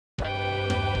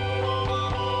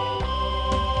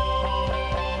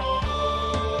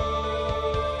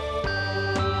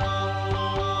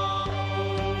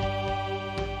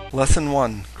Lesson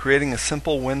 1. Creating a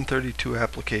simple Win32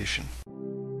 application.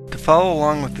 To follow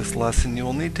along with this lesson, you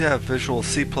will need to have Visual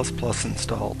C++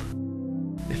 installed.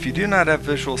 If you do not have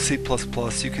Visual C++,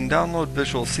 you can download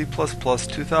Visual C++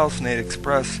 2008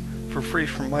 Express for free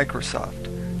from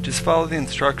Microsoft. Just follow the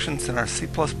instructions in our C++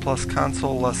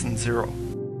 console lesson 0.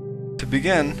 To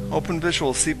begin, open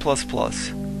Visual C++.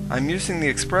 I'm using the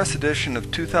Express edition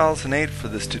of 2008 for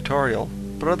this tutorial,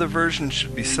 but other versions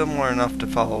should be similar enough to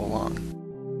follow along.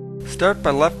 Start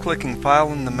by left-clicking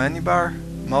File in the menu bar,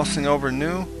 mousing over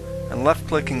New, and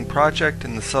left-clicking Project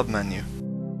in the submenu.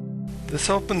 This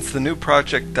opens the New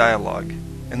Project dialog.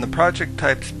 In the Project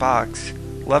Types box,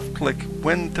 left-click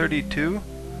Win32,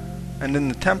 and in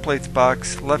the Templates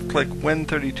box, left-click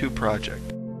Win32 Project.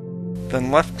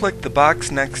 Then left-click the box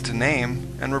next to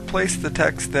Name, and replace the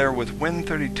text there with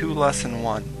Win32 Lesson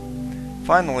 1.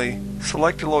 Finally,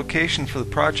 select a location for the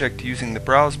project using the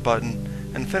Browse button,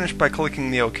 and finish by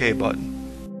clicking the OK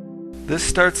button. This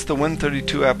starts the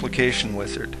Win32 application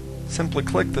wizard. Simply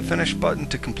click the Finish button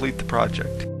to complete the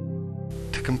project.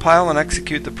 To compile and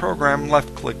execute the program,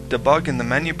 left-click Debug in the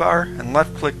menu bar and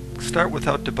left-click Start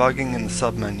Without Debugging in the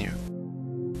submenu.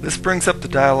 This brings up the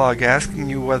dialog asking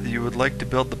you whether you would like to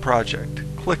build the project.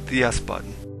 Click the Yes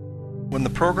button. When the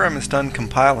program is done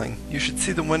compiling, you should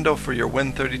see the window for your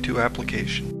Win32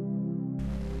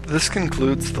 application. This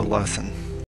concludes the lesson.